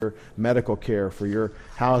your medical care, for your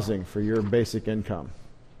housing, for your basic income.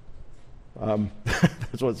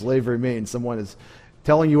 That's what slavery means. Someone is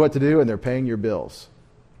telling you what to do and they're paying your bills.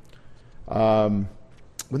 Wouldn't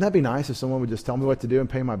that be nice if someone would just tell me what to do and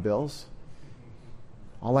pay my bills?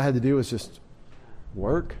 All I had to do was just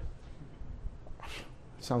work.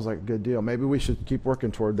 Sounds like a good deal. Maybe we should keep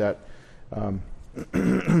working toward that,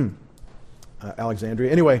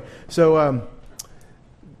 Alexandria. Anyway, so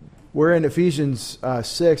we're in Ephesians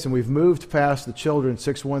 6, and we've moved past the children,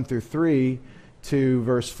 6:1 through 3, to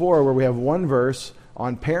verse 4, where we have one verse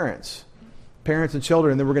on parents and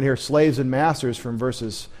children. And then we're going to hear slaves and masters from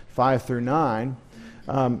verses 5 through 9.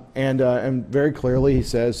 And very clearly he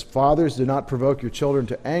says, "Fathers, do not provoke your children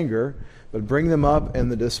to anger, but bring them up in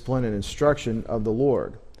the discipline and instruction of the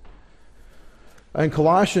Lord." In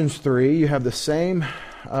Colossians 3, you have the same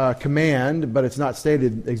command, but it's not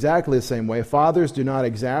stated exactly the same way. "Fathers, do not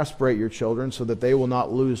exasperate your children so that they will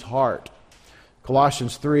not lose heart."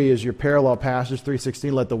 Colossians 3 is your parallel passage,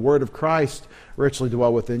 3:16. "Let the word of Christ richly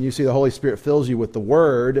dwell within you." See, the Holy Spirit fills you with the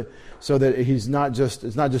word so that it's not just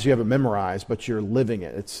you have it memorized, but you're living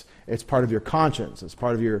it. It's part of your conscience. It's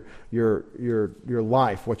part of your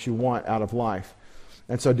life, what you want out of life.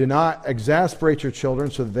 And so do not exasperate your children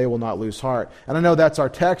so that they will not lose heart. And I know that's our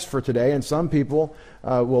text for today, and some people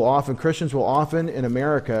Christians will often in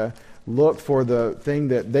America look for the thing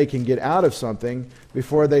that they can get out of something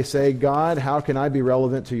before they say, "God, how can I be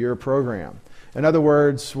relevant to your program?" In other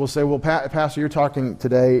words, we'll say, "Well, Pastor, you're talking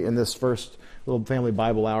today in this first little family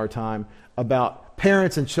Bible hour time about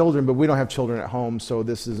parents and children, but we don't have children at home, so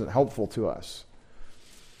this isn't helpful to us."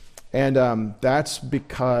 And that's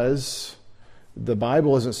because the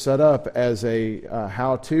Bible isn't set up as a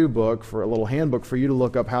how-to book, for a little handbook for you to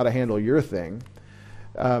look up how to handle your thing.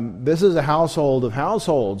 This is a household of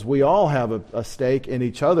households. We all have a stake in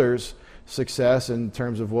each other's success in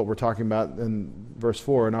terms of what we're talking about in verse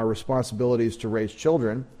 4, and our responsibilities to raise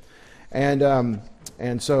children. And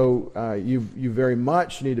so you very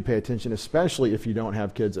much need to pay attention, especially if you don't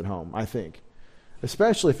have kids at home, I think.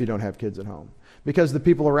 Especially if you don't have kids at home. Because the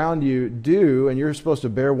people around you do, and you're supposed to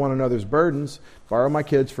bear one another's burdens. Borrow my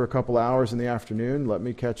kids for a couple hours in the afternoon. Let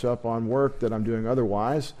me catch up on work that I'm doing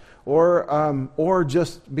otherwise. Or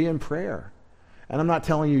just be in prayer. And I'm not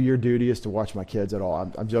telling you your duty is to watch my kids at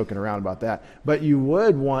all. I'm joking around about that. But you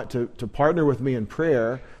would want to partner with me in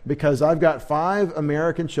prayer, because I've got 5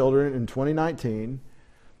 American children in 2019.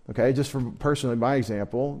 Okay, just from personally my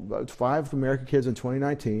example, 5 American kids in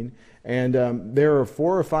 2019, and there are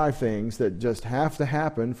 4 or 5 things that just have to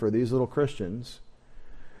happen for these little Christians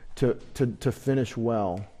to finish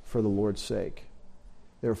well for the Lord's sake.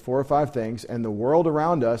 There are 4 or 5 things, and the world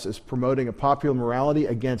around us is promoting a popular morality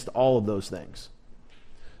against all of those things.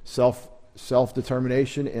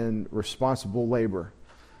 Self-determination and responsible labor.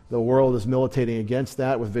 The world is militating against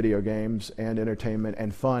that with video games and entertainment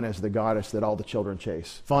and fun as the goddess that all the children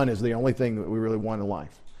chase. Fun is the only thing that we really want in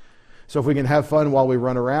life. So if we can have fun while we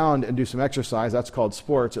run around and do some exercise, that's called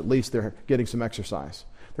sports. At least they're getting some exercise.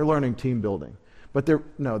 They're learning team building. But they're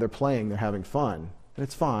playing, they're having fun. And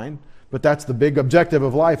it's fine. But that's the big objective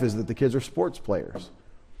of life, is that the kids are sports players.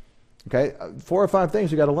 Okay? 4 or 5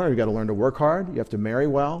 things you got to learn. You got to learn to work hard. You have to marry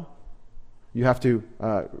well. You have to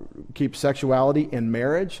keep sexuality in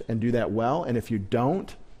marriage and do that well. And if you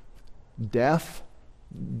don't, death,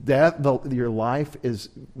 your life is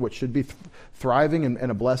what should be thriving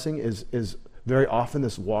and a blessing is very often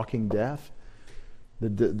this walking death, the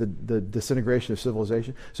disintegration of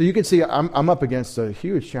civilization. So you can see I'm up against a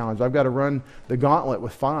huge challenge. I've got to run the gauntlet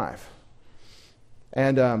with 5.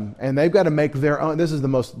 And they've got to make their own. This is the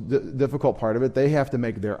most difficult part of it. They have to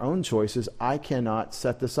make their own choices. I cannot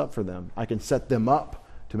set this up for them. I can set them up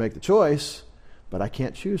to make the choice, but I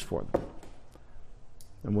can't choose for them.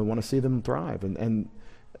 And we want to see them thrive. And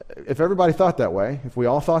if everybody thought that way, if we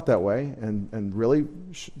all thought that way, and really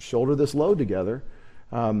shoulder this load together,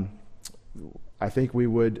 I think we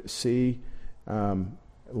would see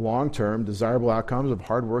long-term desirable outcomes of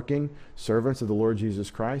hardworking servants of the Lord Jesus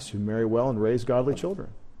Christ who marry well and raise godly children.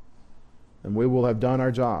 And we will have done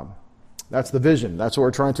our job. That's the vision. That's what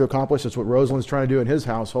we're trying to accomplish. That's what Roseland's trying to do in his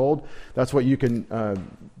household. That's what you can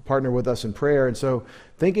partner with us in prayer. And so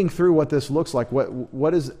thinking through what this looks like,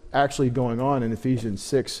 what is actually going on in Ephesians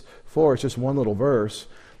 6:4, it's just one little verse,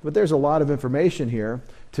 but there's a lot of information here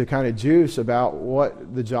to kind of juice about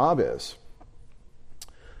what the job is.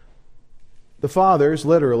 The fathers,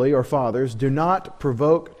 literally, or fathers, do not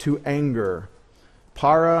provoke to anger.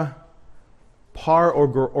 Par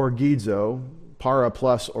orgizo, para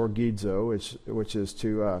plus orgizo, which is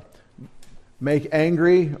to make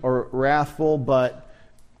angry or wrathful, but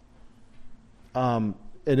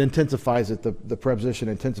it intensifies it. The preposition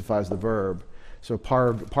intensifies the verb. So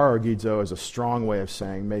paragizo is a strong way of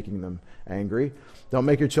saying making them angry. Don't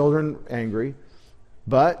make your children angry,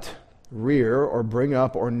 but rear or bring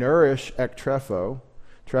up or nourish ek trepho.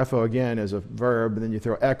 Trepho, again, is a verb, and then you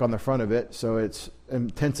throw ek on the front of it, so it's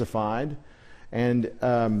intensified. And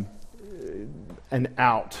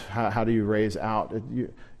out, how do you raise out?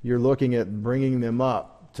 You're looking at bringing them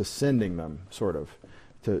up to sending them, sort of,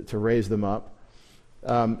 to raise them up.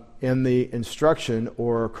 In the instruction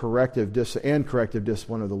or corrective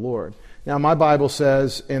discipline of the Lord. Now, my Bible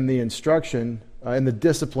says in the instruction, in the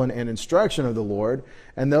discipline and instruction of the Lord,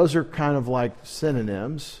 and those are kind of like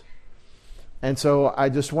synonyms. And so I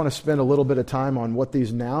just want to spend a little bit of time on what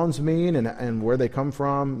these nouns mean and where they come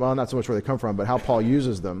from. Well, not so much where they come from, but how Paul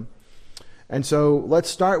uses them. And so let's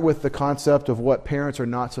start with the concept of what parents are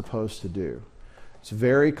not supposed to do. It's a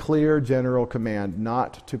very clear general command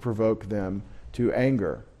not to provoke them to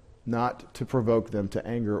anger, not to provoke them to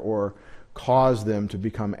anger or cause them to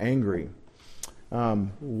become angry.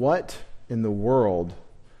 What in the world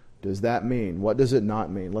does that mean? What does it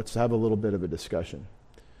not mean? Let's have a little bit of a discussion.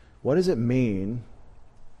 What does it mean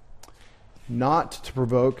not to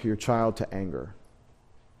provoke your child to anger?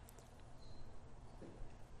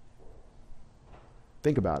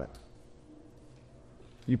 Think about it.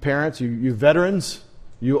 You parents, you veterans,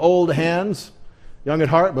 you old hands, young at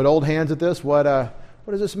heart but old hands at this, what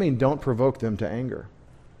does this mean? Don't provoke them to anger.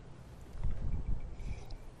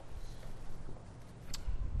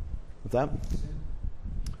 What's that?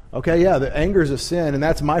 Okay, yeah, the anger is a sin, and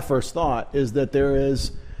that's my first thought, is that there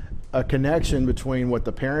is a connection between what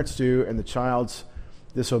the parents do and the child's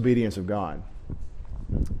disobedience of God.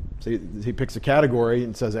 So he picks a category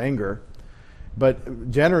and says anger, but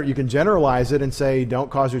you can generalize it and say don't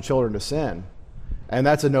cause your children to sin, and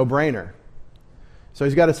that's a no-brainer. So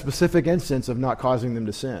he's got a specific instance of not causing them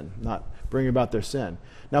to sin, not bringing about their sin.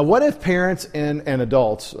 Now, what if parents and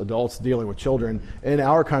adults dealing with children in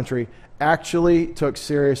our country actually took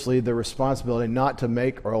seriously the responsibility not to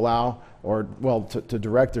make or allow to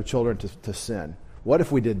direct their children to sin? What if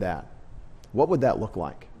we did that? What would that look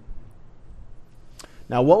like?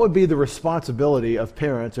 Now, what would be the responsibility of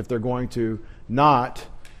parents if they're going to not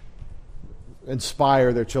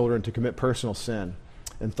inspire their children to commit personal sin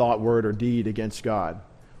in thought, word, or deed against God?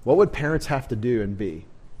 What would parents have to do and be?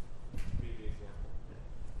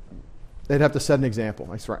 They'd have to set an example.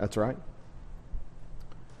 That's right.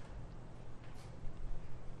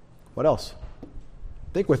 What else?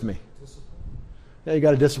 Think with me. Yeah, you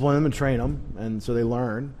got to discipline them and train them, and so they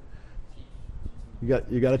learn. You got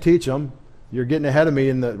to teach them. You're getting ahead of me,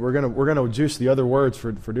 and we're gonna juice the other words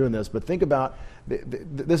for doing this. But think about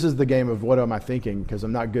this is the game of what am I thinking, because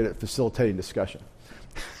I'm not good at facilitating discussion.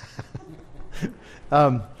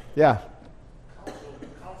 Yeah.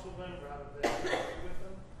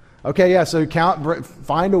 Okay, yeah. So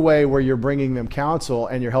find a way where you're bringing them counsel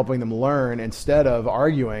and you're helping them learn instead of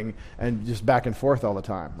arguing and just back and forth all the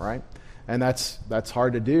time, right? And that's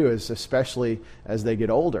hard to do, especially as they get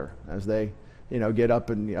older, as they get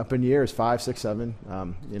up in years, 5, 6, 7.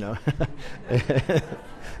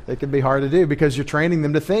 It can be hard to do because you're training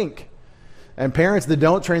them to think. And parents that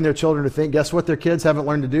don't train their children to think, guess what their kids haven't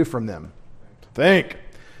learned to do from them? Think.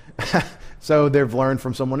 So they've learned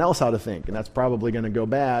from someone else how to think, and that's probably going to go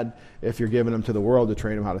bad if you're giving them to the world to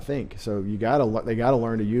train them how to think. So they got to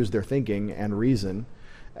learn to use their thinking and reason,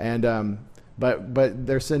 and but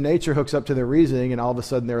their sin nature hooks up to their reasoning, and all of a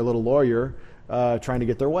sudden they're a little lawyer trying to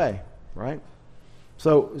get their way, right?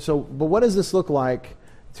 So but what does this look like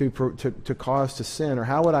to cause to sin, or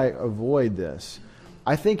how would I avoid this?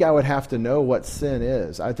 I think I would have to know what sin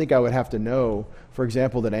is. I think I would have to know, for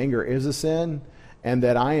example, that anger is a sin, and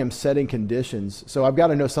that I am setting conditions. So I've got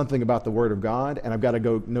to know something about the Word of God, and I've got to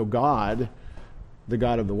go know God, the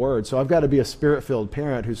God of the Word. So I've got to be a Spirit-filled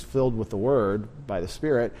parent who's filled with the Word by the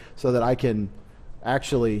Spirit so that I can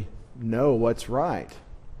actually know what's right.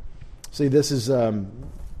 See, this is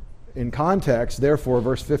in context, therefore,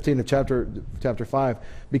 verse 15 of chapter 5.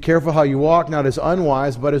 Be careful how you walk, not as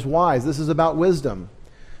unwise, but as wise. This is about wisdom.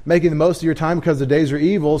 Making the most of your time because the days are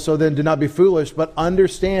evil, so then do not be foolish, but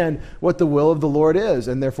understand what the will of the Lord is,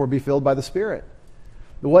 and therefore be filled by the Spirit.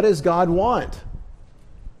 What does God want?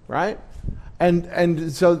 Right?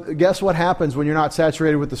 And so guess what happens when you're not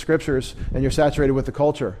saturated with the Scriptures and you're saturated with the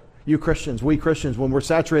culture? You Christians, we Christians, when we're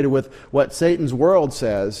saturated with what Satan's world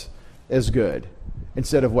says is good,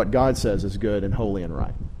 instead of what God says is good and holy and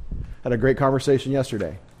right. Had a great conversation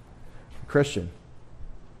yesterday. Christian.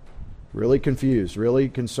 Really confused, really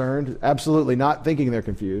concerned, absolutely not thinking they're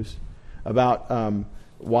confused about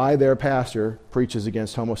why their pastor preaches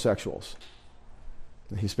against homosexuals.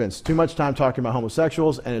 He spends too much time talking about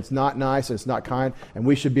homosexuals, and it's not nice, and it's not kind, and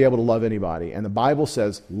we should be able to love anybody. And the Bible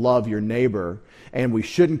says, love your neighbor, and we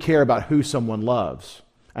shouldn't care about who someone loves.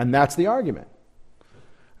 And that's the argument.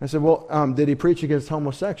 I said, well, did he preach against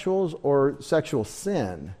homosexuals or sexual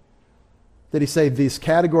sin? Did he say this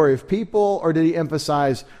category of people, or did he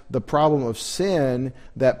emphasize the problem of sin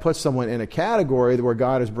that puts someone in a category where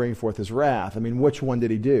God is bringing forth his wrath? I mean, which one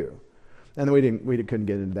did he do? And we couldn't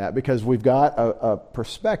get into that because we've got a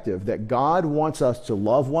perspective that God wants us to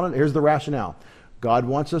love one another. Here's the rationale. God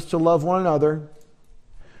wants us to love one another.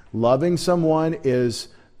 Loving someone is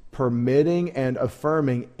permitting and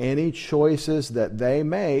affirming any choices that they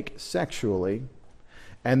make sexually.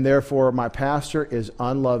 And therefore, my pastor is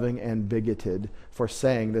unloving and bigoted for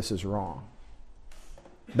saying this is wrong.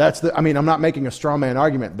 I'm not making a straw man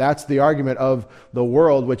argument. That's the argument of the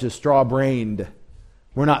world, which is straw-brained.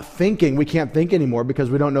 We're not thinking, we can't think anymore because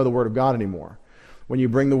we don't know the Word of God anymore. When you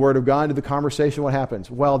bring the Word of God into the conversation, what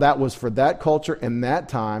happens? Well, that was for that culture and that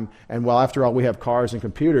time, and well, after all, we have cars and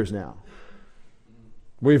computers now.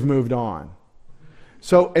 We've moved on.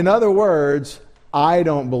 So, in other words, I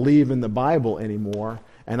don't believe in the Bible anymore,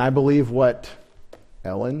 and I believe what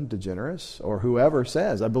Ellen DeGeneres or whoever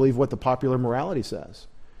says. I believe what the popular morality says.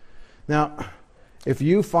 Now, if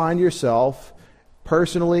you find yourself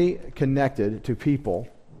personally connected to people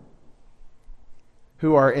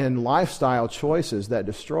who are in lifestyle choices that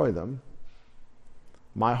destroy them,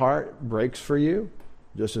 my heart breaks for you,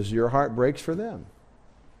 just as your heart breaks for them.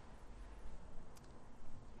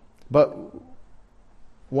 But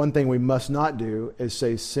one thing we must not do is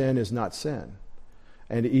say sin is not sin,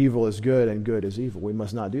 and evil is good, and good is evil. We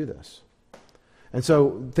must not do this. And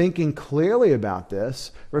so thinking clearly about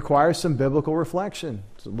this requires some biblical reflection.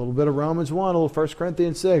 It's a little bit of Romans 1, a little 1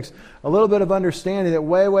 Corinthians 6, a little bit of understanding that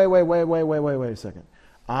wait a second.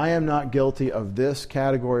 I am not guilty of this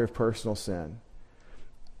category of personal sin.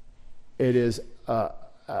 It is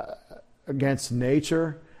against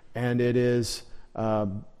nature, and it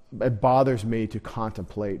bothers me to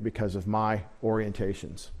contemplate because of my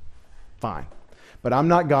orientations. Fine. But I'm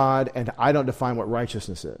not God, and I don't define what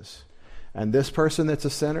righteousness is. And this person that's a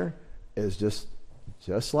sinner is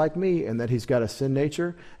just like me in that he's got a sin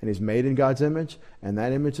nature and he's made in God's image, and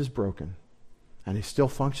that image is broken. And he still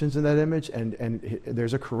functions in that image, and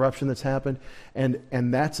there's a corruption that's happened,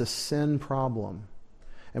 and that's a sin problem.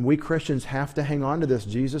 And we Christians have to hang on to this.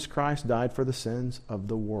 Jesus Christ died for the sins of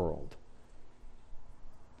the world.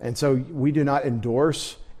 And so we do not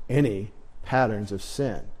endorse any patterns of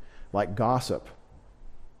sin, like gossip,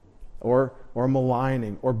 or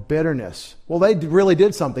maligning, or bitterness. Well, they really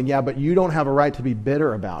did something, yeah, but you don't have a right to be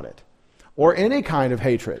bitter about it. Or any kind of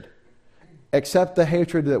hatred, except the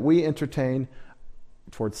hatred that we entertain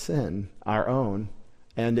towards sin, our own,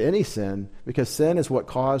 and any sin, because sin is what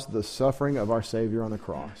caused the suffering of our Savior on the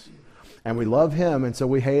cross. And we love Him, and so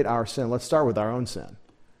we hate our sin. Let's start with our own sin.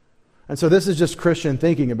 And so this is just Christian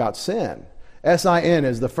thinking about sin. S-I-N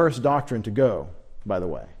is the first doctrine to go, by the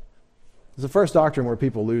way. It's the first doctrine where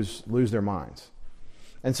people lose their minds.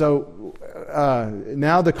 And so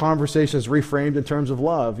now the conversation is reframed in terms of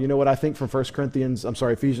love. You know what I think from Ephesians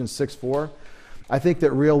 6:4? I think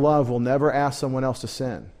that real love will never ask someone else to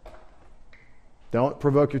sin. Don't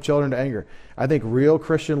provoke your children to anger. I think real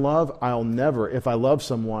Christian love, I'll never, if I love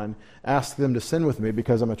someone, ask them to sin with me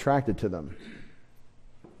because I'm attracted to them.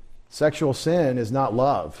 Sexual sin is not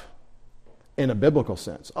love in a biblical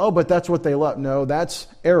sense. Oh, but that's what they love. No, that's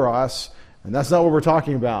eros, and that's not what we're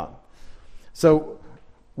talking about. So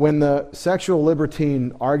when the sexual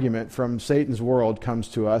libertine argument from Satan's world comes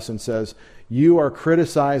to us and says, you are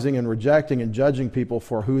criticizing and rejecting and judging people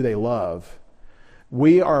for who they love,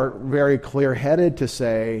 we are very clear-headed to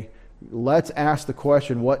say, let's ask the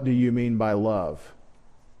question, what do you mean by love?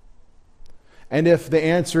 And if the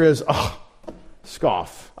answer is,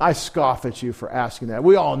 scoff. I scoff at you for asking that.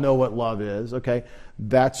 We all know what love is, okay?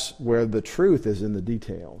 That's where the truth is in the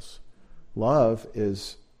details. Love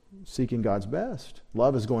is seeking God's best.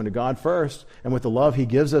 Love is going to God first, and with the love He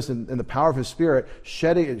gives us in the power of His Spirit,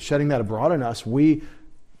 shedding that abroad in us, we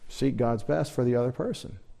seek God's best for the other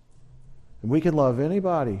person. And we can love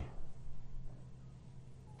anybody.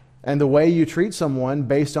 And the way you treat someone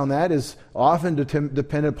based on that is often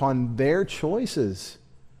dependent upon their choices.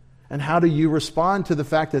 And how do you respond to the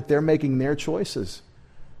fact that they're making their choices?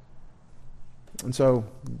 And so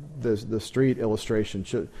the street illustration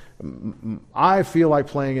should, I feel like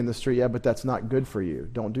playing in the street, yeah, but that's not good for you.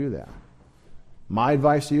 Don't do that. My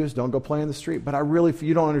advice to you is don't go play in the street. But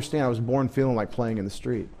you don't understand. I was born feeling like playing in the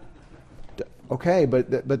street. Okay,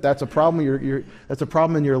 but that's a problem. That's a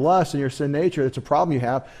problem in your lust and your sin nature. It's a problem you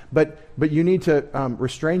have. But you need to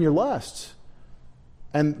restrain your lusts.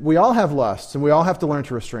 And we all have lusts, and we all have to learn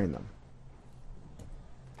to restrain them.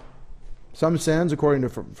 Some sins, according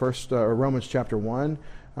to Romans chapter 1,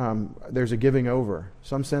 there's a giving over.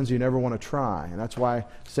 Some sins you never want to try. And that's why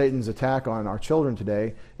Satan's attack on our children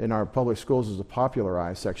today in our public schools is to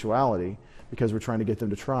popularize sexuality, because we're trying to get them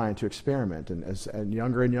to try and to experiment at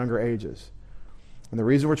younger and younger ages. And the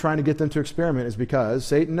reason we're trying to get them to experiment is because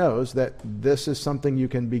Satan knows that this is something you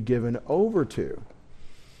can be given over to.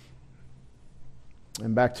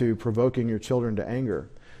 And back to provoking your children to anger.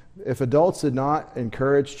 If adults did not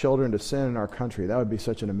encourage children to sin in our country, that would be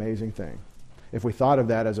such an amazing thing, if we thought of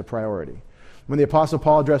that as a priority. When the Apostle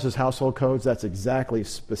Paul addresses household codes, that's exactly,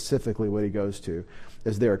 specifically what he goes to,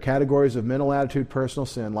 is there are categories of mental attitude, personal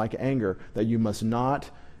sin, like anger, that you must not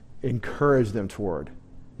encourage them toward.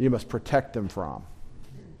 You must protect them from.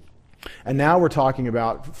 And now we're talking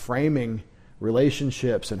about framing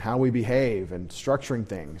relationships and how we behave and structuring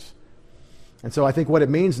things. And so I think what it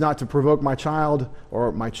means not to provoke my child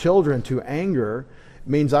or my children to anger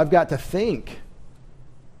means I've got to think.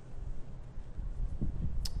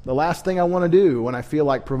 The last thing I want to do when I feel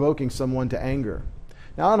like provoking someone to anger.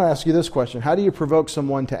 Now I want to ask you this question. How do you provoke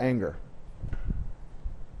someone to anger?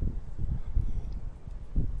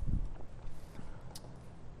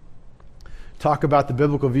 Talk about the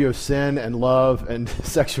biblical view of sin and love and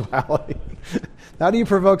sexuality. How do you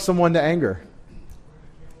provoke someone to anger?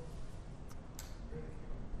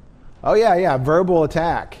 Oh yeah, verbal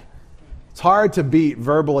attack. It's hard to beat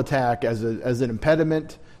verbal attack as an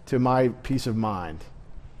impediment to my peace of mind.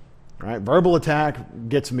 Right? Verbal attack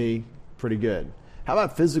gets me pretty good. How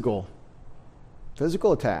about physical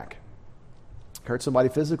attack? Hurt somebody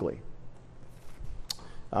physically.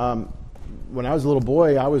 When I was a little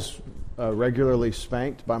boy, I was regularly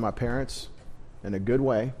spanked by my parents in a good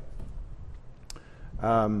way.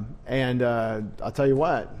 And I'll tell you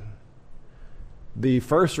what, the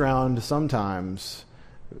first round sometimes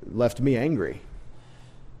left me angry.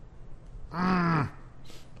 I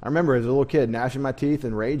remember as a little kid gnashing my teeth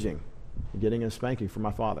and raging, getting a spanking from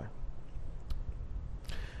my father.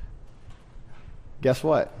 Guess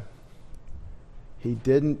what? He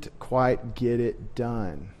didn't quite get it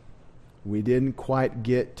done. We didn't quite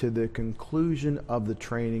get to the conclusion of the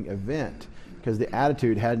training event because the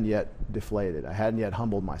attitude hadn't yet deflated. I hadn't yet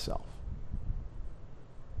humbled myself.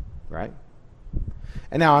 Right?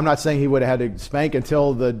 And now I'm not saying he would have had to spank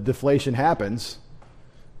until the deflation happens,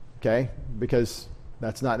 okay? Because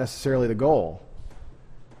that's not necessarily the goal.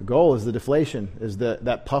 The goal is the deflation, is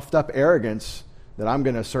that puffed up arrogance that I'm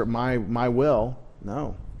going to assert my will.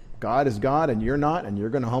 No. God is God and you're not, and you're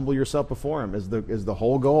going to humble yourself before him is the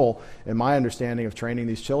whole goal in my understanding of training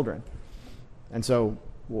these children. And so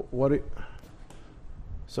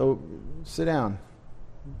so sit down.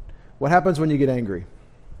 What happens when you get angry?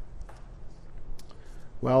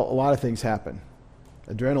 Well, a lot of things happen.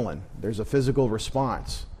 Adrenaline. There's a physical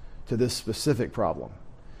response to this specific problem.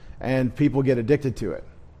 And people get addicted to it.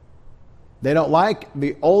 They don't like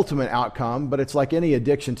the ultimate outcome, but it's like any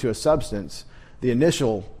addiction to a substance. The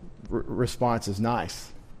initial response is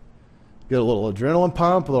nice. Get a little adrenaline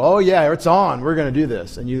pump, oh yeah, it's on, we're going to do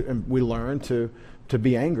this. And we learn to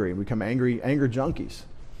be angry. We become anger junkies.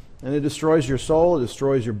 And it destroys your soul, it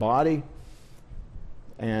destroys your body.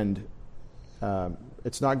 And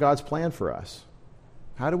it's not God's plan for us.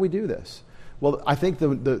 How do we do this? Well, I think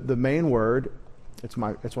the main word, it's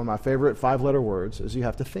one of my favorite 5-letter words, is you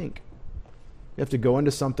have to think. You have to go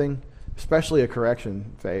into something, especially a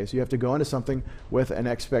correction phase, you have to go into something with an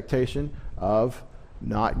expectation of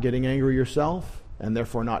not getting angry yourself and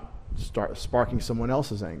therefore not sparking someone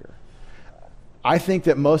else's anger. I think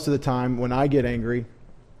that most of the time when I get angry,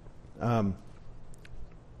 there's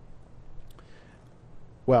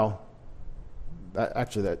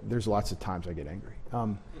lots of times I get angry.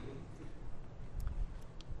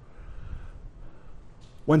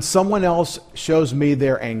 When someone else shows me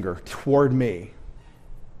their anger toward me,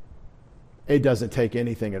 it doesn't take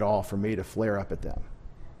anything at all for me to flare up at them.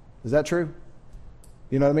 Is that true?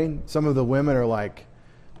 You know what I mean? Some of the women are like,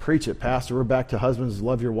 preach it, Pastor, we're back to husbands,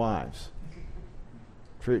 love your wives.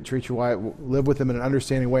 Treat your wife, live with them in an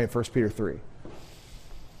understanding way in 1 Peter 3.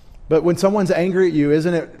 But when someone's angry at you,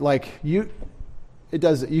 isn't it like you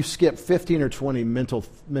skip 15 or 20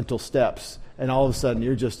 mental steps, and all of a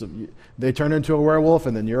sudden they turn into a werewolf,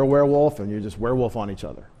 and then you're a werewolf, and you're just werewolf on each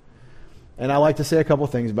other. And I like to say a couple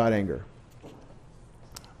things about anger.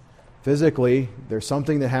 Physically, there's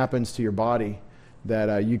something that happens to your body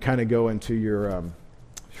that you kind of go into your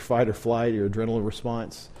fight or flight, your adrenaline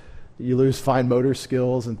response. you lose fine motor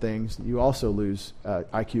skills and things. You also lose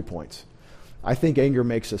IQ points. I think anger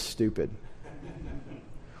makes us stupid.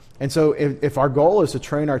 And so if our goal is to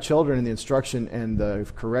train our children in the instruction and the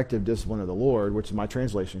corrective discipline of the Lord, which is my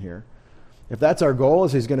translation here, if that's our goal,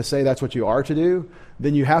 is he's going to say that's what you are to do,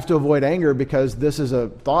 then you have to avoid anger because this is a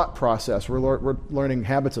thought process. We're learning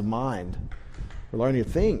habits of mind. We're learning to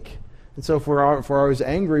think. And so if we're always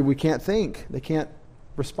angry, we can't think. They can't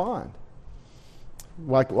respond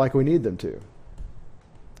like we need them to.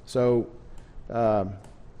 So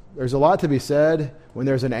there's a lot to be said when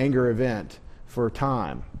there's an anger event for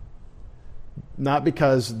time. Not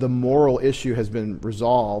because the moral issue has been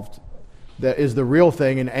resolved, that is the real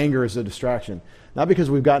thing, and anger is a distraction. Not because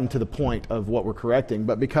we've gotten to the point of what we're correcting,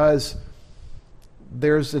 but because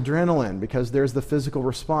there's adrenaline, because there's the physical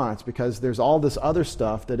response, because there's all this other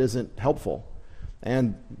stuff that isn't helpful.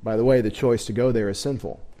 And, by the way, the choice to go there is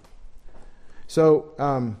sinful.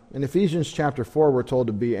 So, in Ephesians chapter 4, we're told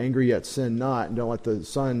to be angry yet sin not, and don't let the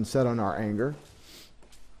sun set on our anger.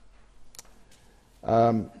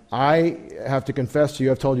 I have to confess to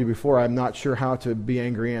you, I've told you before, I'm not sure how to be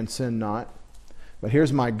angry and sin not. But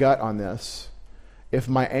here's my gut on this. If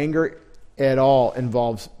my anger at all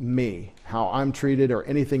involves me, how I'm treated or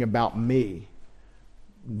anything about me,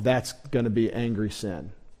 that's going to be angry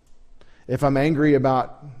sin. If I'm angry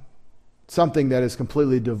about something that is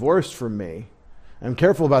completely divorced from me, I'm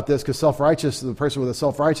careful about this because the person with a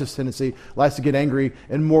self-righteous tendency likes to get angry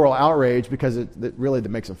in moral outrage because it really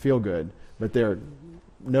makes them feel good, but they're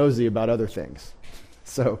nosy about other things.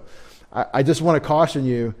 So I just want to caution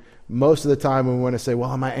you, most of the time when we want to say,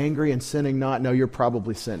 well, am I angry and sinning not? No, you're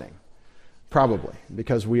probably sinning. Probably,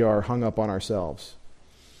 because we are hung up on ourselves.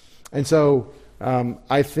 And so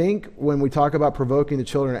I think when we talk about provoking the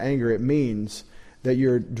children to anger, it means that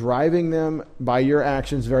you're driving them by your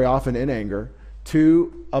actions, very often in anger,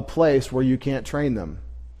 to a place where you can't train them.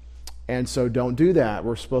 And so don't do that.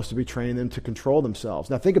 We're supposed to be training them to control themselves.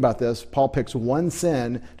 Now think about this. Paul picks one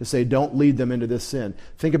sin to say don't lead them into this sin.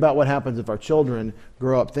 Think about what happens if our children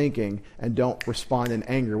grow up thinking and don't respond in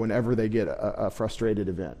anger whenever they get a frustrated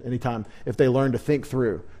event. Anytime, if they learn to think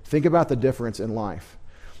through. Think about the difference in life.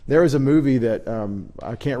 There is a movie that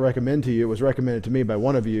I can't recommend to you. It was recommended to me by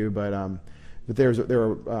one of you, but there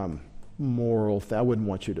are moral. I wouldn't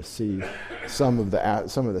want you to see some of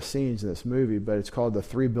the scenes in this movie, but it's called The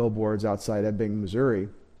Three Billboards Outside Ebbing, Missouri.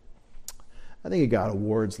 I think it got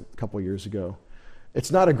awards a couple years ago.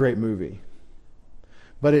 It's not a great movie,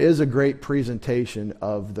 but it is a great presentation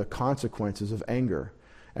of the consequences of anger.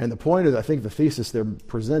 And the point of, I think, the thesis they're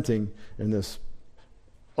presenting in this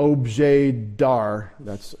objet d'art,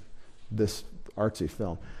 that's this artsy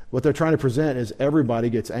film. What they're trying to present is everybody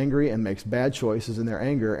gets angry and makes bad choices in their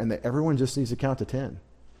anger, and that everyone just needs to count to 10.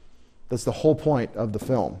 That's the whole point of the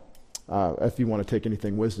film, if you want to take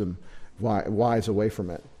anything wise away from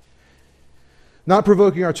it. Not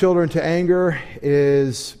provoking our children to anger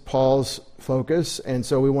is Paul's focus, and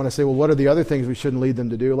so we want to say, well, what are the other things we shouldn't lead them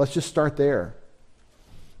to do? Let's just start there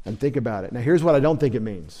and think about it. Now, here's what I don't think it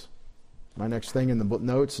means. My next thing in the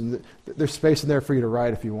notes, and there's space in there for you to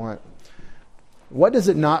write if you want. What does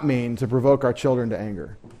it not mean to provoke our children to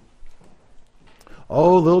anger?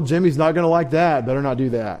 Oh, little Jimmy's not going to like that. Better not do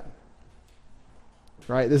that.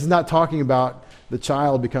 Right? This is not talking about the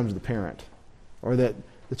child becomes the parent, or that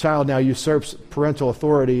the child now usurps parental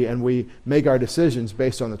authority and we make our decisions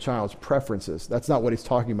based on the child's preferences. That's not what he's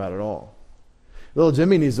talking about at all. Little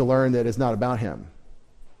Jimmy needs to learn that it's not about him.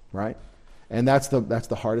 Right? And that's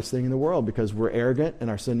the hardest thing in the world, because we're arrogant in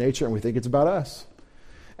our sin nature and we think it's about us.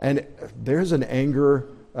 And there's an anger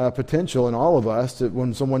potential in all of us that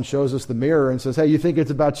when someone shows us the mirror and says, hey, you think it's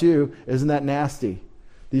about you, isn't that nasty?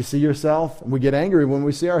 Do you see yourself? And we get angry when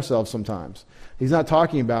we see ourselves sometimes. He's not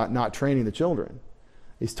talking about not training the children.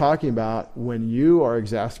 He's talking about when you are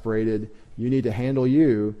exasperated, you need to handle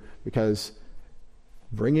you, because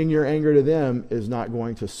bringing your anger to them is not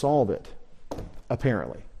going to solve it,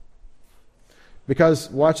 apparently. Because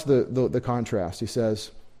watch the contrast. He says,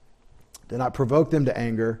 do not provoke them to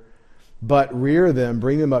anger, but rear them,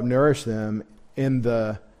 bring them up, nourish them in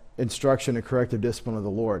the instruction and corrective discipline of the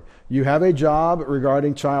Lord. You have a job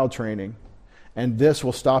regarding child training, and this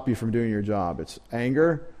will stop you from doing your job. It's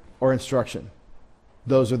anger or instruction.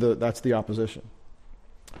 That's the opposition.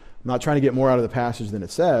 I'm not trying to get more out of the passage than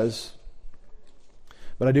it says,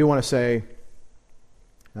 but I do want to say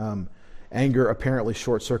anger apparently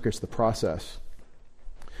short-circuits the process.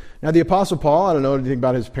 Now, the Apostle Paul, I don't know anything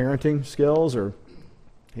about his parenting skills, or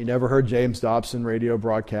he never heard James Dobson radio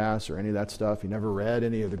broadcasts or any of that stuff. He never read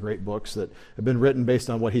any of the great books that have been written based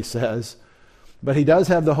on what he says. But he does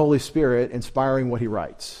have the Holy Spirit inspiring what he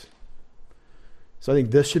writes. So I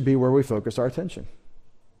think this should be where we focus our attention.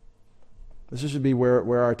 This should be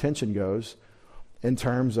where our attention goes in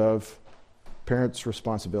terms of parents'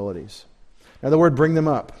 responsibilities. Now the word bring them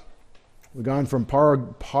up. We've gone from par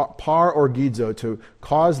orgizo, to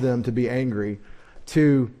cause them to be angry,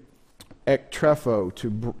 to ektrepho,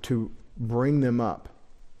 to bring them up.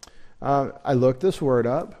 I looked this word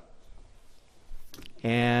up,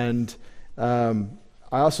 and I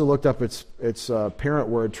also looked up its parent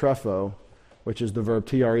word, trepho, which is the verb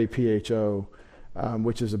trepho,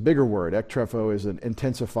 which is a bigger word. Ektrepho is an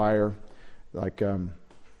intensifier, like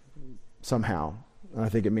somehow. And I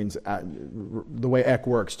think it means the way ek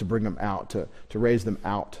works, to bring them out, to raise them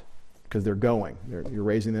out, because they're going. You're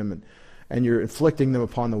raising them, and you're inflicting them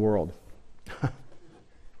upon the world.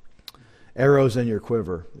 Arrows in your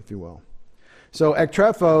quiver, if you will. So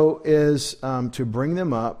ektrepho is to bring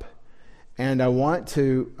them up, and I want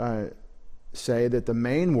to say that the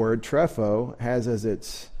main word, trepho, has as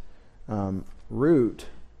its root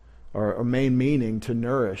or main meaning to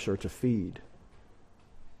nourish or to feed.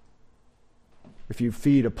 If you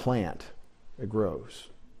feed a plant, it grows.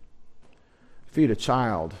 Feed a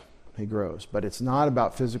child, he grows. But it's not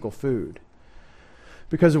about physical food,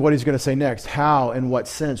 because of what he's going to say next. How, in what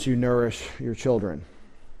sense you nourish your children.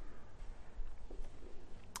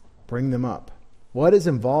 Bring them up. What is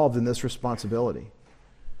involved in this responsibility?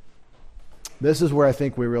 This is where I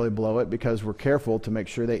think we really blow it, because we're careful to make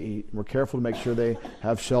sure they eat. We're careful to make sure they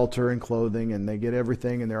have shelter and clothing, and they get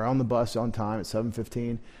everything, and they're on the bus on time at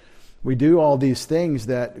 7:15. We do all these things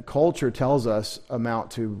that culture tells us amount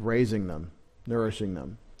to raising them, nourishing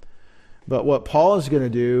them. But what Paul is going to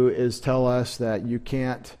do is tell us that you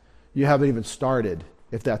haven't even started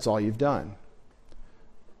if that's all you've done.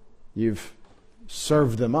 You've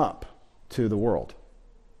served them up to the world.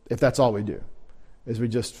 If that's all we do, is we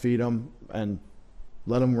just feed them and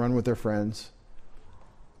let them run with their friends.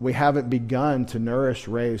 We haven't begun to nourish,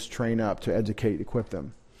 raise, train up, to educate, equip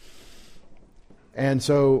them. And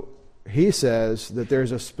so he says that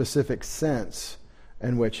there's a specific sense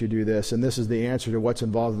in which you do this, and this is the answer to what's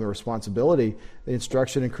involved in the responsibility, the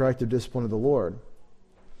instruction and corrective discipline of the Lord.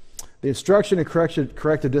 The instruction and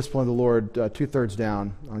corrective discipline of the Lord, 2/3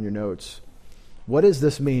 down on your notes. What does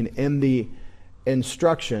this mean in the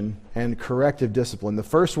instruction and corrective discipline? The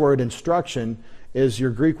first word, instruction, is your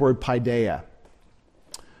Greek word paideia.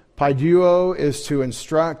 Paideuo is to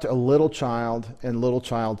instruct a little child in little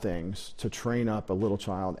child things, to train up a little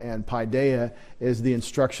child. And paideia is the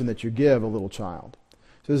instruction that you give a little child.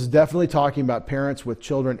 So this is definitely talking about parents with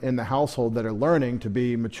children in the household that are learning to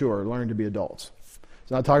be mature, learning to be adults.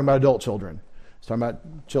 It's not talking about adult children. It's talking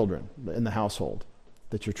about children in the household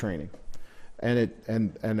that you're training. And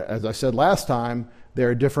as I said last time, there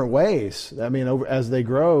are different ways. I mean, as they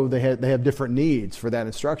grow, they have different needs for that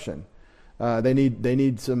instruction. They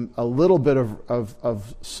need a little bit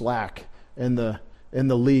of slack in the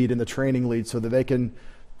lead, in the training lead, so that they can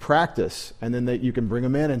practice, and then you can bring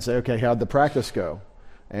them in and say, okay, how'd the practice go?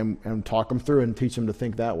 And talk them through and teach them to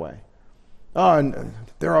think that way. Oh, and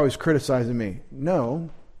they're always criticizing me.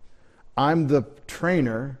 No, I'm the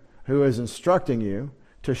trainer who is instructing you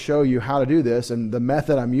to show you how to do this, and the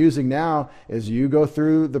method I'm using now is you go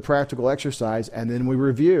through the practical exercise, and then we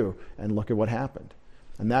review and look at what happened.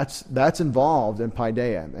 And that's involved in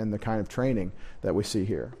paideia and the kind of training that we see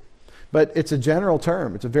here. But it's a general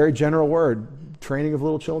term. It's a very general word, training of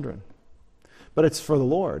little children. But it's for the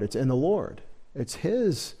Lord. It's in the Lord. It's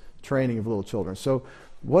His training of little children. So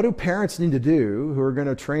what do parents need to do who are going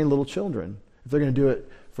to train little children? If they're going to do it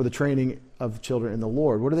for the training of children in the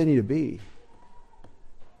Lord, what do they need to be?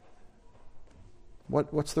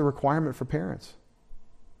 What's the requirement for parents?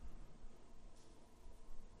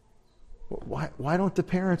 Why don't the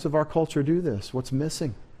parents of our culture do this? What's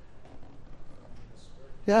missing?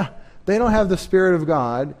 Yeah, they don't have the Spirit of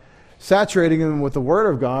God saturating them with the Word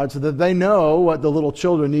of God so that they know what the little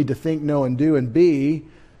children need to think, know, and do and be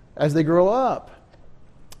as they grow up.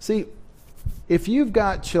 See, if you've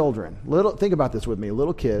got children, think about this with me,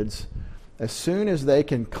 little kids, as soon as they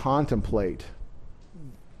can contemplate,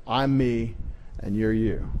 I'm me and you're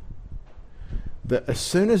you, as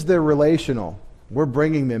soon as they're relational, we're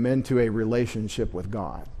bringing them into a relationship with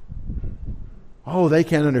God. Oh, they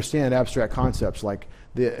can't understand abstract concepts like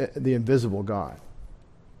the invisible God.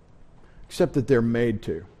 Except that they're made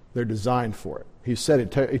to. They're designed for it. He set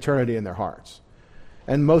eternity in their hearts.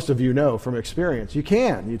 And most of you know from experience, you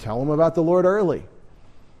can. You tell them about the Lord early.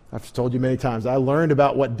 I've told you many times, I learned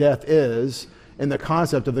about what death is in the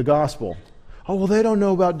concept of the gospel. Oh, well, they don't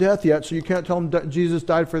know about death yet, so you can't tell them that Jesus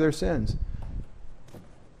died for their sins.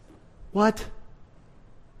 What?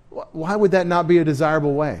 Why would that not be a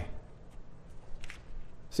desirable way?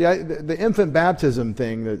 See, the infant baptism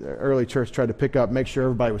thing that the early church tried to pick up, make sure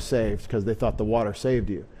everybody was saved because they thought the water saved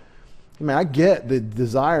you. I mean, I get the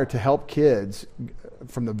desire to help kids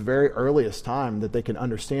from the very earliest time that they can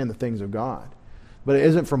understand the things of God. But it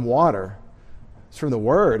isn't from water. It's from the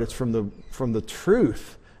Word. It's from the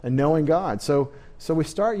truth and knowing God. So we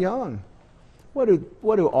start young. What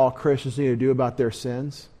do all Christians need to do about their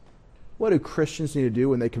sins? What do Christians need to do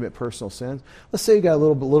when they commit personal sins? Let's say you got a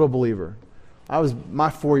little believer. My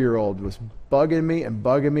 4-year-old was bugging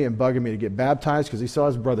me to get baptized because he saw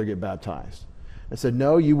his brother get baptized. I said,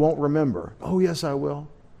 no, you won't remember. Oh, yes, I will.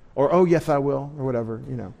 Or, oh, yes, I will. Or whatever,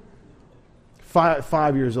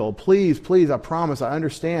 5 years old. Please, I promise, I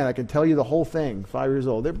understand. I can tell you the whole thing. 5 years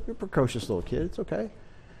old. They're a precocious little kid. It's okay.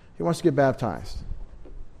 He wants to get baptized.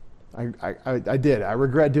 I did. I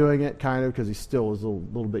regret doing it, kind of, because he still was a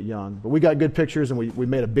little bit young. But we got good pictures, and we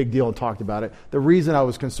made a big deal and talked about it. The reason I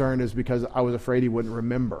was concerned is because I was afraid he wouldn't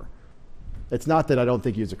remember. It's not that I don't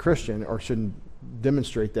think he's a Christian or shouldn't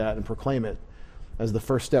demonstrate that and proclaim it as the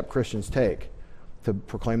first step Christians take to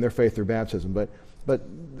proclaim their faith through baptism. But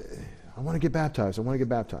I want to get baptized. I want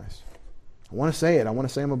to say it. I want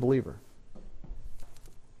to say I'm a believer.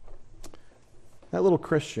 That little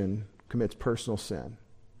Christian commits personal sin.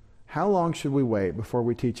 How long should we wait before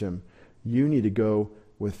we teach him, you need to go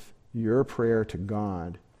with your prayer to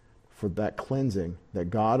God for that cleansing that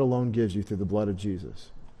God alone gives you through the blood of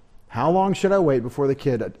Jesus? How long should I wait before the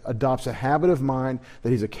kid adopts a habit of mind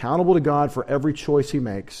that he's accountable to God for every choice he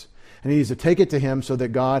makes, and he needs to take it to him so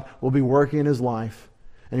that God will be working in his life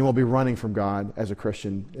and he won't be running from God as a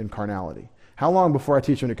Christian in carnality? How long before I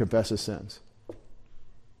teach him to confess his sins?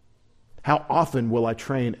 How often will I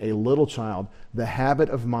train a little child the habit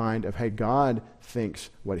of mind of, hey, God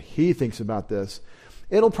thinks what he thinks about this?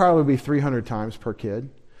 It'll probably be 300 times per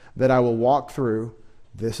kid that I will walk through,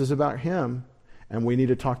 this is about him, and we need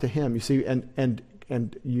to talk to him. You see, and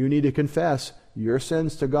you need to confess your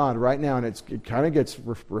sins to God right now, and it kind of gets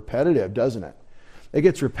repetitive, doesn't it? It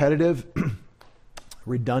gets repetitive,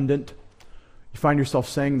 redundant. You find yourself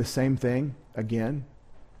saying the same thing again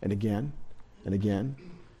and again and again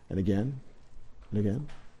and again and again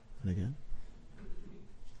and again.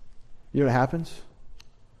 You know what happens?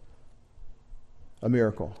 A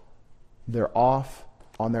miracle. They're off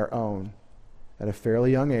on their own at a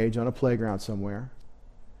fairly young age on a playground somewhere.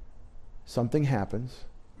 Something happens,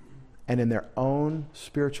 and in their own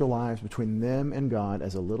spiritual lives between them and God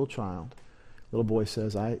as a little child, little boy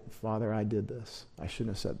says, Father, I did this. I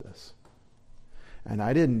shouldn't have said this. And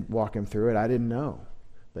I didn't walk him through it. I didn't know.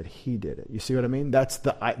 But he did it. You see what I mean?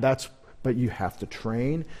 But you have to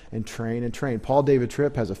train and train and train. Paul David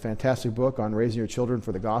Tripp has a fantastic book on raising your children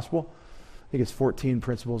for the gospel. I think it's 14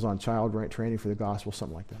 principles on child training for the gospel,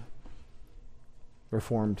 something like that.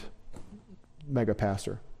 Reformed mega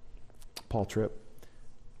pastor, Paul Tripp.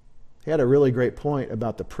 He had a really great point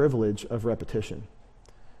about the privilege of repetition.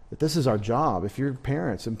 That this is our job. If you're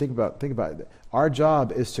parents, and think about it. Our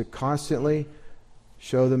job is to constantly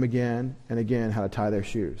show them again and again how to tie their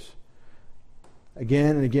shoes.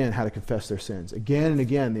 Again and again how to confess their sins. Again and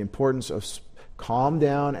again the importance of calm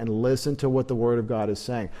down and listen to what the Word of God is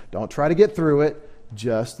saying. Don't try to get through it.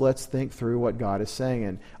 Just let's think through what God is saying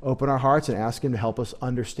and open our hearts and ask Him to help us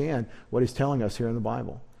understand what He's telling us here in the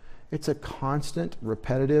Bible. It's a constant,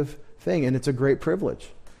 repetitive thing, and it's a great privilege.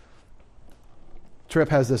 Tripp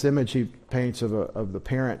has this image he paints of the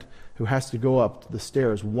parent who has to go up the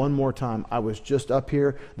stairs one more time. I was just up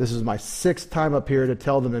here. This is my 6th time up here to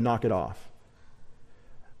tell them to knock it off.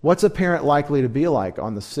 What's a parent likely to be like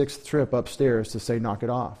on the 6th trip upstairs to say knock it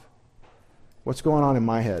off? What's going on in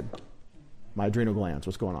my head? My adrenal glands.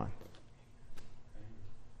 What's going on?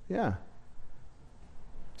 Yeah.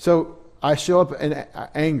 So I show up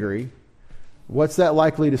angry. What's that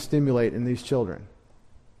likely to stimulate in these children?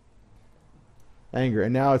 Anger.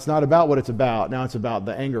 And now it's not about what it's about. Now it's about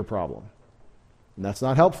the anger problem. And that's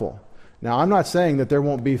not helpful. Now, I'm not saying that there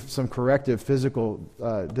won't be some corrective physical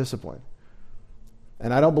discipline.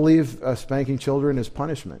 And I don't believe spanking children is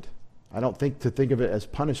punishment. I don't think of it as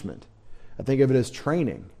punishment. I think of it as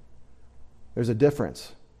training. There's a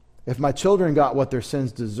difference. If my children got what their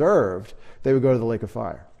sins deserved, they would go to the lake of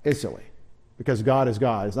fire instantly. Because God is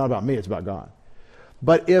God. It's not about me, it's about God.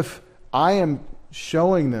 But if I am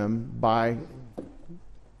showing them by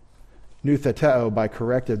nutheteo, by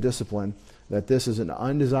corrective discipline, that this is an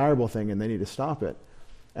undesirable thing and they need to stop it,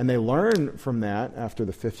 and they learn from that after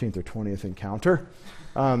the 15th or 20th encounter,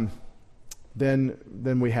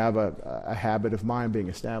 then we have a habit of mind being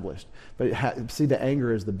established. But see, the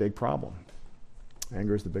anger is the big problem.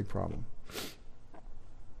 Anger is the big problem.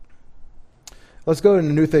 Let's go to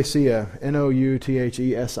nouthesia,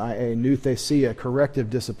 Nouthesia, nouthesia, corrective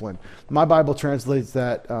discipline. My Bible translates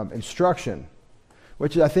that instruction,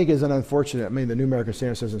 which I think is an unfortunate. I mean, the New American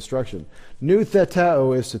Standard says instruction.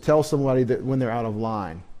 Noutheteo is to tell somebody that when they're out of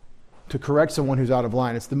line, to correct someone who's out of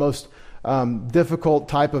line. It's the most difficult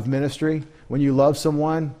type of ministry. When you love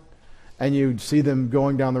someone and you see them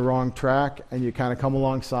going down the wrong track and you kind of come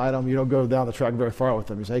alongside them, you don't go down the track very far with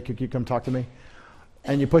them. You say, hey, could you come talk to me?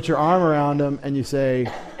 And you put your arm around them and you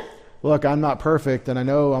say, look, I'm not perfect and I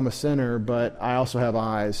know I'm a sinner, but I also have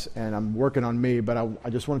eyes and I'm working on me, but I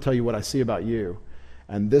just want to tell you what I see about you.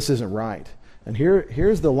 And this isn't right. And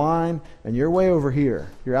here's the line, and you're way over here.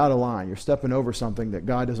 You're out of line. You're stepping over something that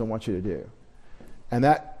God doesn't want you to do. And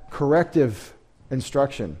that corrective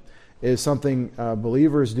instruction is something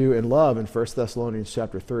believers do in love in 1 Thessalonians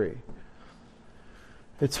chapter 3.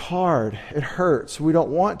 It's hard. It hurts. We don't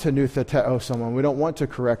want to noutheteo someone. We don't want to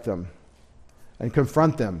correct them and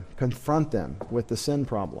confront them with the sin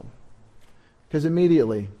problem. Because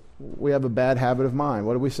immediately we have a bad habit of mind.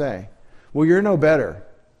 What do we say? Well, you're no better.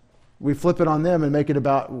 We flip it on them and make it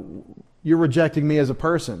about you're rejecting me as a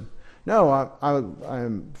person. No,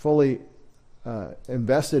 I'm fully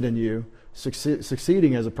invested in you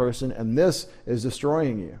succeeding as a person, and this is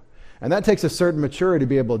destroying you. And that takes a certain maturity to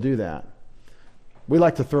be able to do that. We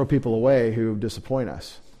like to throw people away who disappoint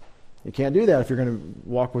us. You can't do that if you're going to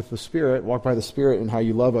walk with the Spirit, walk by the Spirit in how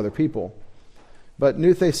you love other people. But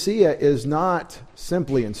nouthesia is not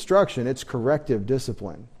simply instruction, it's corrective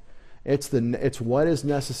discipline. It's what is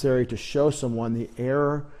necessary to show someone the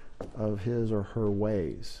error of his or her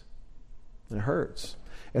ways. And it hurts.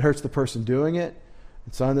 It hurts the person doing it.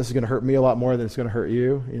 And son, this is going to hurt me a lot more than it's going to hurt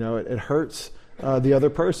you. You know, it hurts the other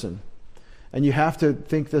person. And you have to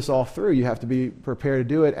think this all through. You have to be prepared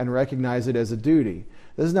to do it and recognize it as a duty.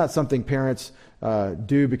 This is not something parents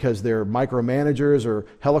do because they're micromanagers or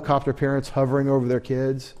helicopter parents hovering over their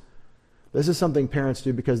kids. This is something parents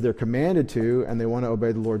do because they're commanded to, and they want to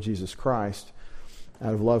obey the Lord Jesus Christ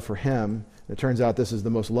out of love for Him. It turns out this is the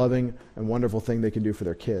most loving and wonderful thing they can do for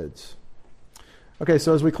their kids. Okay,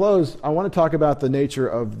 so as we close, I want to talk about the nature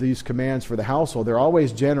of these commands for the household. They're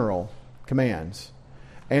always general commands.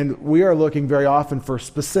 And we are looking very often for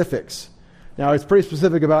specifics. Now, it's pretty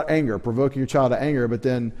specific about anger, provoking your child to anger, but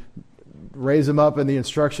then raise them up in the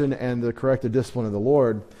instruction and the corrective discipline of the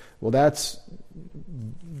Lord. Well, that's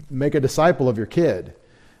make a disciple of your kid.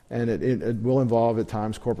 And it will involve at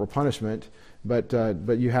times corporal punishment, but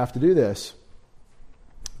you have to do this.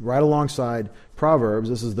 Right alongside Proverbs,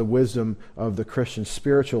 this is the wisdom of the Christian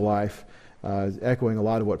spiritual life, echoing a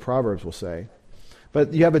lot of what Proverbs will say.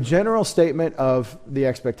 But you have a general statement of the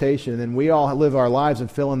expectation, and then we all live our lives and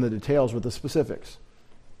fill in the details with the specifics.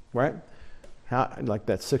 Right? Like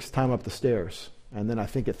that sixth time up the stairs, and then I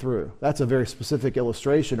think it through. That's a very specific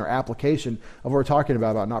illustration or application of what we're talking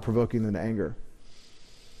about not provoking them to anger.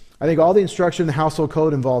 I think all the instruction in the household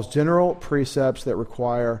code involves general precepts that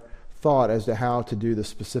require thought as to how to do the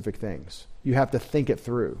specific things. You have to think it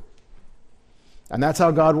through. And that's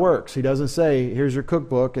how God works. He doesn't say, here's your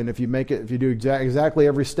cookbook, and if you do exactly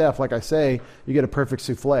every step like I say, you get a perfect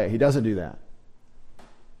souffle. He doesn't do that.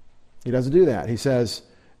 He doesn't do that. He says,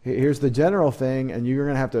 here's the general thing, and you're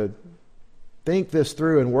going to have to think this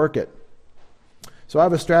through and work it. So I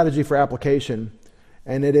have a strategy for application,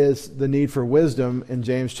 and it is the need for wisdom in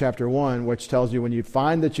James chapter 1, which tells you when you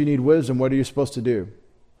find that you need wisdom, what are you supposed to do?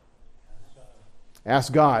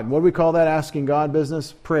 Ask God. What do we call that asking God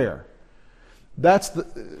business? Prayer.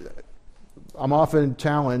 I'm often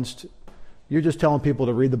challenged, you're just telling people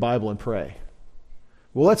to read the Bible and pray.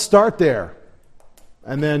 Well, let's start there.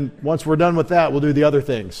 And then once we're done with that, we'll do the other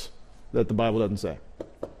things that the Bible doesn't say.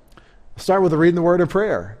 Start with reading the Word and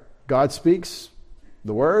prayer. God speaks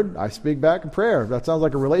the Word, I speak back in prayer. That sounds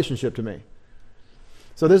like a relationship to me.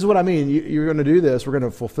 So this is what I mean. You're going to do this. We're going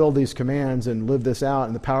to fulfill these commands and live this out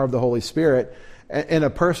in the power of the Holy Spirit in a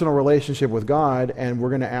personal relationship with God, and we're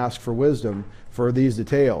going to ask for wisdom for these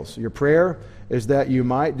details. Your prayer is that you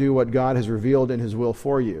might do what God has revealed in His will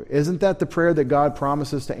for you. Isn't that the prayer that God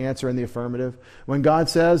promises to answer in the affirmative? When God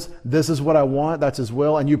says, this is what I want, that's His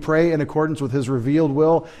will, and you pray in accordance with His revealed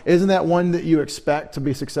will, isn't that one that you expect to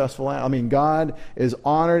be successful at? I mean, God is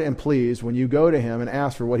honored and pleased when you go to Him and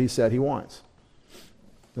ask for what He said He wants.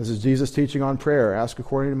 This is Jesus' teaching on prayer. Ask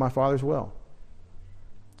according to my Father's will.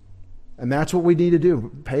 And that's what we need to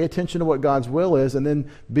do. Pay attention to what God's will is and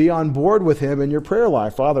then be on board with Him in your prayer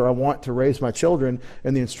life. Father, I want to raise my children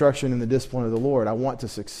in the instruction and the discipline of the Lord. I want to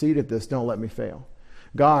succeed at this. Don't let me fail.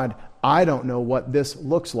 God, I don't know what this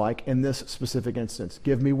looks like in this specific instance.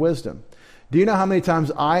 Give me wisdom. Do you know how many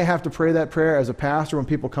times I have to pray that prayer as a pastor when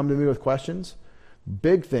people come to me with questions?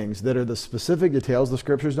 big things that are the specific details. The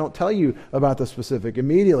scriptures don't tell you about the specific.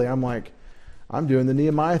 Immediately, I'm like, I'm doing the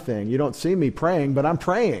Nehemiah thing. You don't see me praying, but I'm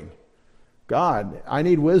praying. God, I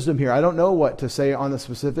need wisdom here. I don't know what to say on the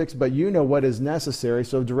specifics, but you know what is necessary,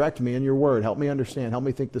 so direct me in your word. Help me understand. Help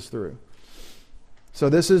me think this through. So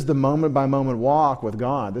this is the moment-by-moment walk with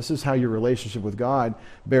God. This is how your relationship with God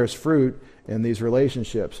bears fruit in these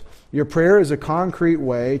relationships. Your prayer is a concrete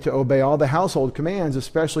way to obey all the household commands,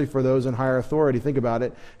 especially for those in higher authority. Think about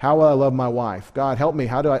it. How will I love my wife? God, help me.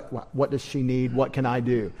 What does she need? What can I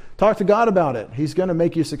do? Talk to God about it. He's going to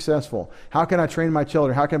make you successful. How can I train my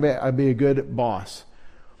children? How can I be a good boss?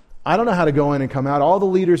 I don't know how to go in and come out. All the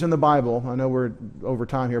leaders in the Bible, I know we're over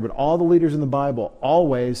time here, but all the leaders in the Bible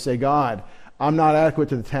always say, God, I'm not adequate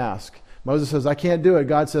to the task. Moses says, I can't do it.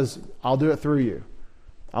 God says, I'll do it through you.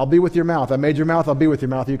 I'll be with your mouth. I made your mouth. I'll be with your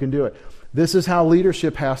mouth. You can do it. This is how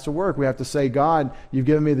leadership has to work. We have to say, God, you've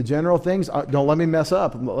given me the general things. Don't let me mess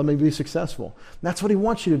up. Let me be successful. And that's what he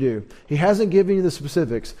wants you to do. He hasn't given you the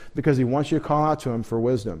specifics because he wants you to call out to him for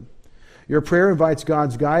wisdom. Your prayer invites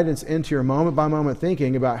God's guidance into your moment-by-moment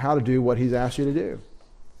thinking about how to do what he's asked you to do.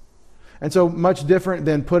 And so much different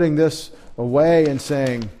than putting this away and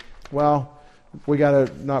saying, well, we got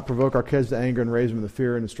to not provoke our kids to anger and raise them in the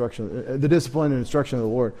fear and instruction, the discipline and instruction of the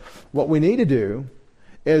Lord. What we need to do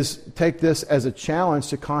is take this as a challenge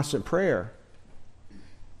to constant prayer.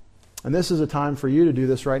 And this is a time for you to do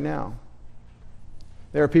this right now.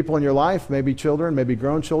 There are people in your life, maybe children, maybe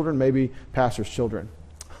grown children, maybe pastors' children,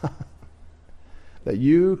 that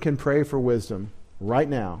you can pray for wisdom right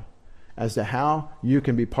now as to how you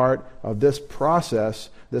can be part of this process,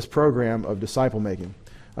 this program of disciple making.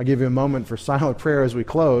 I'll give you a moment for silent prayer as we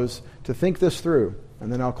close to think this through,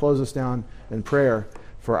 and then I'll close us down in prayer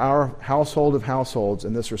for our household of households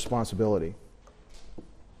and this responsibility.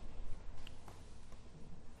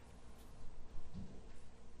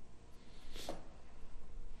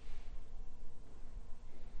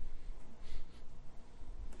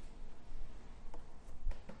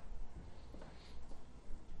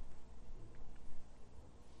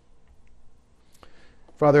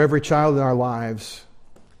 Father, every child in our lives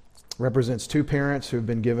represents two parents who have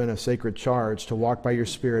been given a sacred charge to walk by your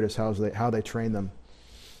Spirit as how they train them.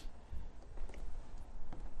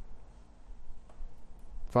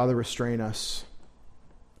 Father, restrain us.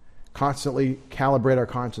 Constantly calibrate our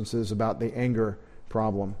consciences about the anger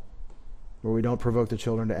problem, where we don't provoke the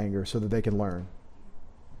children to anger so that they can learn.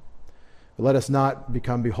 But let us not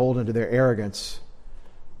become beholden to their arrogance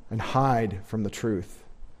and hide from the truth,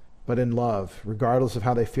 but in love, regardless of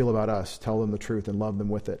how they feel about us, tell them the truth and love them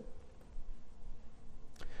with it.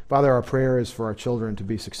 Father, our prayer is for our children to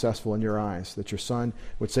be successful in your eyes, that your Son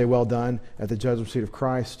would say, well done, at the judgment seat of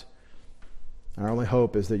Christ. And our only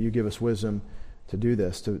hope is that you give us wisdom to do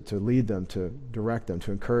this, to lead them, to direct them,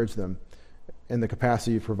 to encourage them in the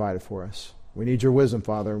capacity you've provided for us. We need your wisdom,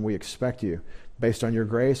 Father, and we expect you, based on your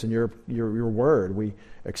grace and your word, we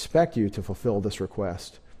expect you to fulfill this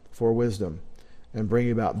request for wisdom and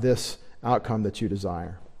bring about this outcome that you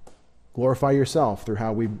desire. Glorify yourself through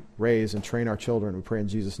how we raise and train our children. We pray in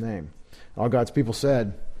Jesus' name. All God's people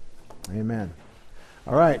said, amen.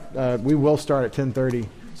 All right, we will start at 10:30,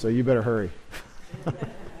 so you better hurry.